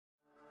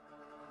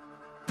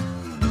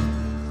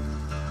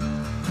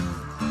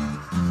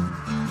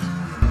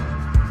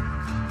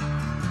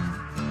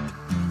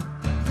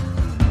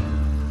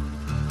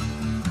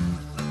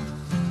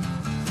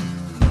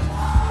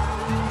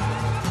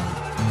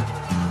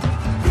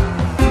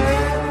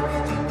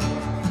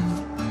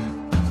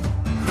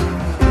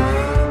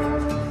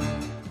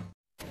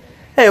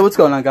Hey, what's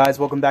going on, guys?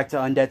 Welcome back to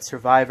Undead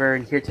Survivor,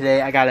 and here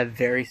today I got a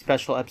very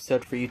special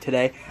episode for you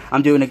today.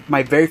 I'm doing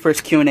my very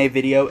first Q&A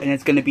video, and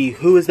it's going to be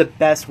who is the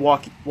best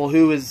Walking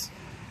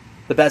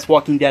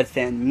Dead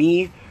fan,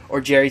 me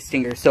or Jerry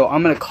Stinger. So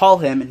I'm going to call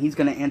him, and he's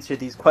going to answer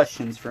these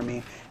questions for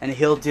me, and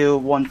he'll do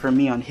one for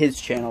me on his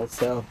channel.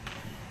 So,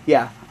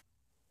 yeah.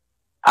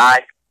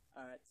 Hi.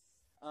 All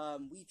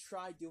right. We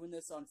tried doing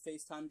this on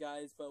FaceTime,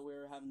 guys, but we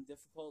were having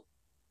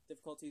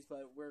difficulties.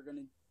 But we're going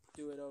to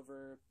do it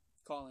over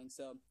calling.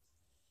 So.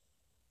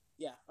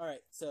 Yeah,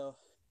 alright, so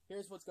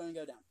here's what's going to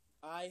go down.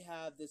 I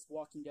have this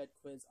Walking Dead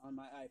quiz on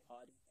my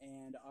iPod,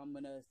 and I'm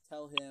going to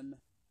tell him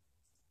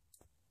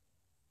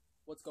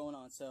what's going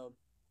on. So,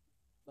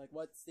 like,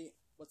 what's the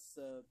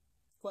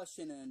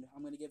question, and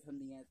I'm going to give him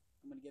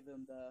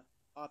the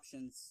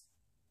options.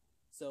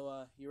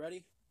 So, you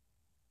ready?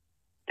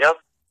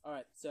 Yep.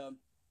 Alright, so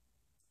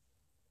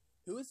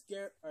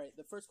alright,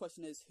 the first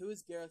question is, who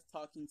is Gareth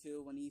talking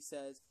to when he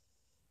says,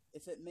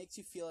 "If it makes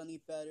you feel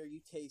any better, you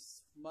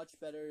taste much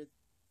better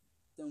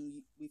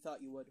than we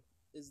thought you would"?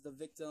 Is the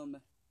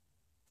victim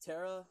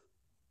Tara,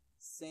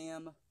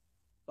 Sam,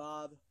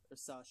 Bob, or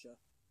Sasha?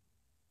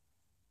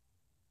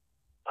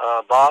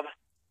 Bob.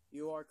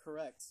 You are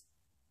correct.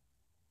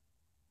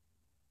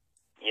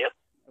 Yep.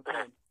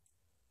 Okay.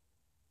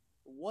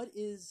 What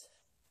is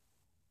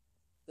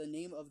the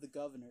name of the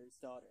governor's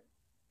daughter?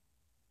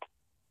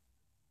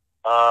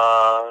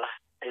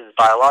 His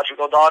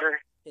biological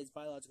daughter. His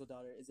biological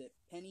daughter. Is it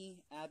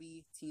Penny,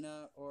 Abby,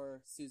 Tina,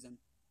 or Susan?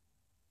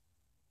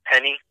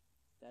 Penny.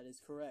 That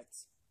is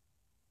correct.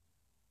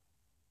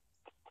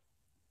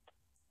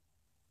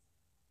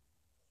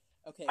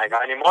 Okay. I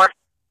got any more?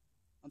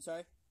 I'm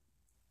sorry?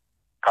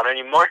 Got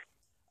any more?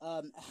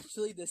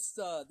 Actually, this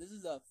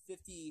is a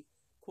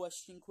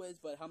 50-question quiz,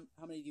 but how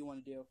many do you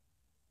want to do?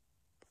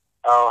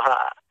 Oh,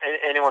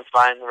 anyone's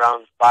fine.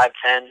 Around 5,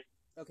 10.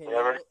 Okay,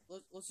 whatever. Yeah,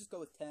 let's just go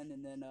with 10,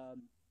 and then,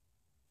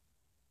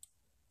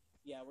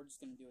 yeah, we're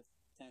just gonna do with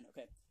 10.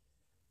 Okay.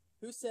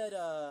 Who said,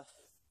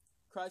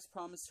 Christ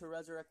promised to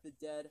resurrect the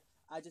dead?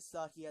 I just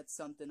thought he had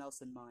something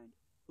else in mind.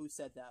 Who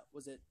said that?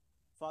 Was it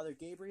Father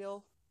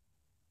Gabriel,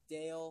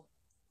 Dale,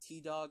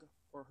 T-Dog,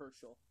 or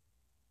Herschel?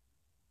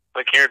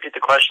 Wait, can you repeat the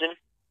question?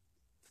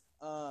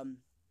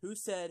 Who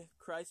said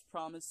Christ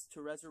promised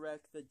to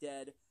resurrect the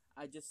dead?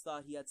 I just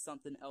thought he had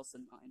something else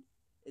in mind.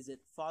 Is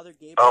it Father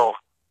Gabriel?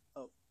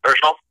 Oh.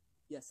 Herschel?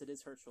 Yes, it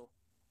is Herschel.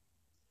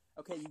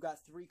 Okay, you got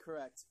 3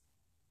 correct.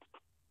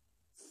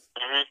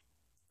 Mm-hmm.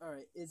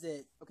 Alright,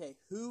 okay,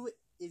 who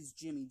is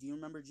Jimmy? Do you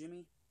remember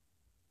Jimmy?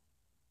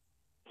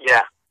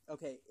 Yeah.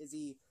 Okay, is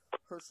he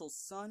Herschel's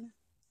son,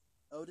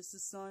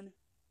 Otis's son,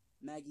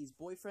 Maggie's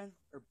boyfriend,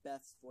 or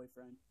Beth's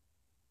boyfriend?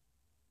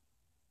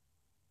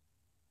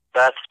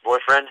 Beth's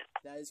boyfriend.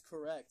 That is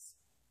correct.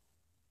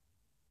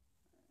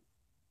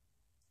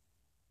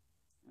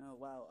 Oh,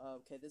 wow.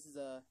 Okay, this is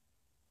a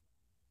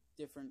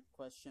different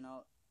question.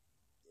 I'll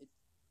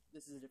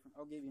give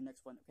you the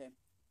next one. Okay.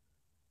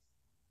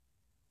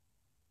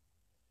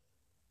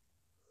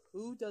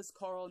 Who does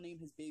Carl name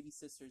his baby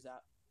sister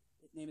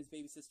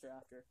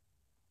after?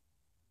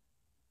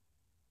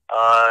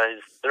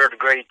 His 3rd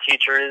grade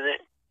teacher, is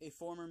it? A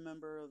former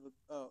member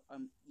of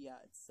yeah,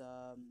 it's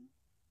a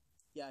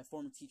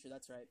former teacher,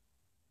 that's right.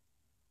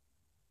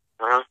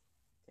 Uh-huh.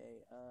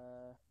 Okay,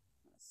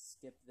 let's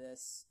skip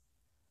this.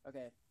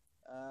 Okay.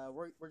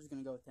 We're just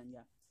gonna go with 10,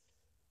 yeah.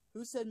 Who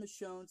does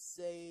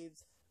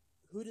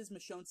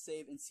Michonne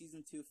save in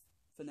season 2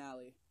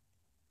 finale?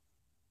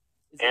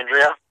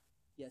 Andrea?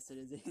 Yes, it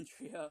is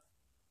Andrea.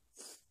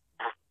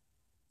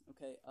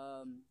 Okay,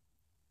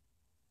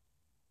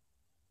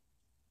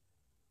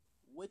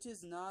 which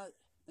is not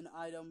an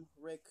item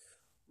Rick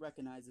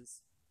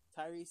recognizes?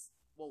 Tyrese,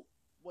 well,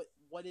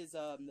 what is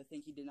the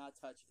thing he did not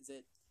touch? Is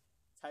it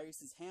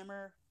Tyrese's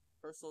hammer,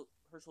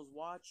 Herschel's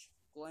watch,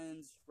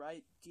 Glenn's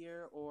right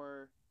gear,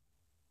 or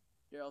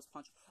Daryl's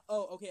punch?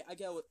 Oh, okay, I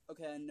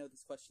know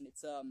this question.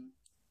 It's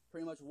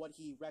pretty much what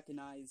he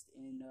recognized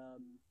in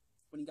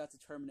when he got to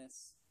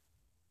Terminus.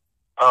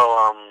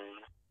 Oh,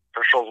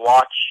 Herschel's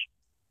watch.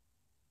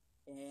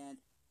 And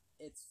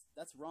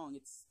that's wrong.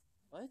 It's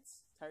what?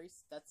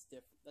 Tyrese? That's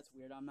different. That's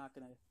weird. I'm not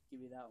gonna give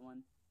you that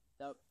one.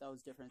 That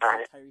was different.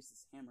 It's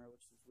Tyrese's hammer,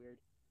 which is weird.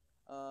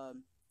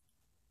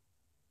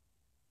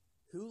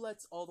 Who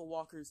lets all the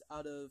walkers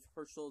out of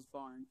Herschel's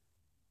barn?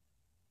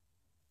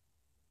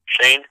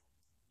 Shane?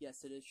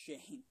 Yes, it is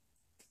Shane.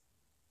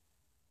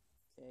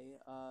 Okay,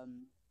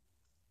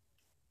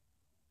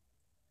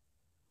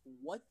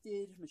 what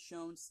did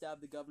Michonne stab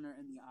the governor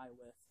in the eye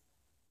with?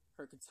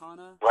 Her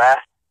katana?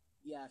 Glass?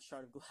 Yeah,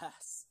 shard of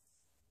glass.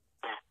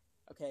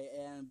 Okay,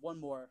 and one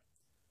more.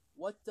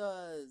 What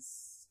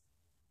does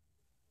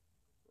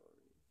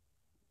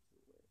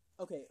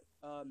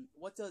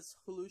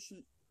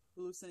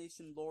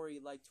hallucination Lori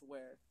like to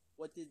wear?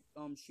 What did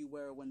she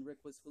wear when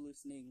Rick was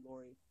hallucinating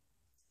Lori?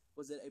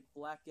 Was it a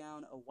black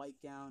gown, a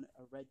white gown,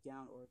 a red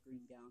gown, or a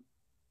green gown?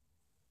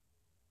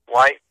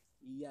 White.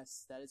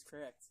 Yes, that is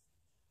correct.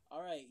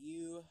 All right,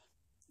 you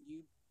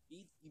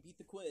beat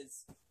the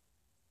quiz.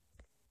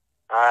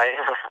 All right.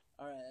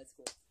 All right, that's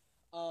cool.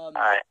 All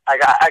right.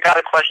 I got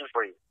a question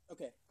for you.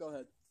 Okay, go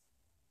ahead.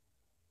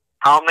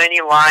 How many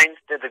lines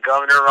did the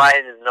governor write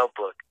in his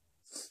notebook?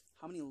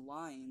 How many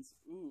lines?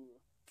 Ooh.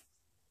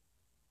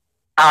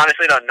 I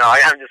honestly don't know.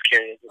 I'm just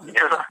curious. Okay.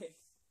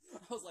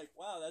 I was like,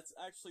 wow, that's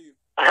actually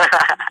a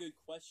pretty good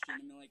question. I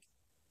mean, like,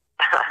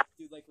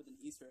 do like with an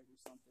Easter egg or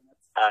something.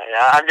 That's.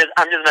 Yeah,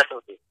 I'm just messing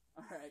with you.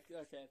 All right.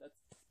 Okay.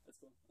 That's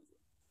cool.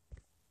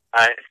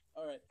 All right.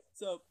 All right.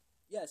 So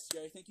yes,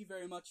 Jerry. Thank you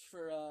very much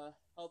for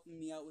helping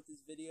me out with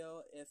this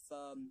video. If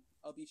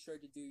I'll be sure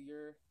to do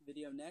your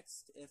video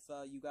next. If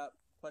you got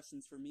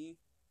questions for me.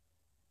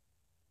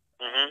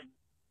 Mhm.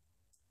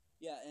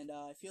 Yeah, and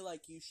I feel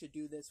like you should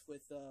do this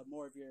with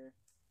more of your,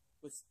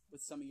 with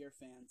some of your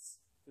fans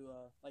who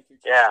like your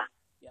channel.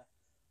 Yeah.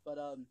 But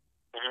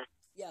Mhm.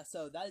 yeah.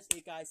 So that is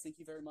it, guys. Thank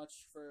you very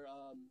much for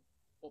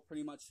well,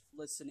 pretty much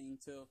listening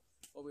to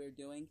what we were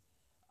doing.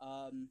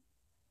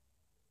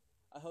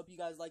 I hope you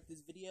guys like this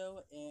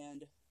video,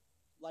 and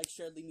like,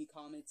 share, leave me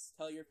comments,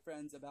 tell your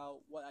friends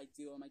about what I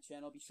do on my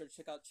channel. Be sure to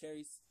check out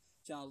Cherry's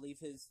channel. Leave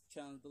his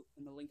channel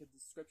in the link in the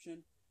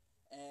description.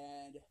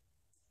 And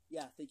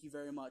yeah, thank you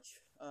very much.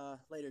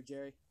 Later,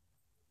 Jerry.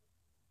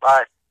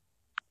 Bye.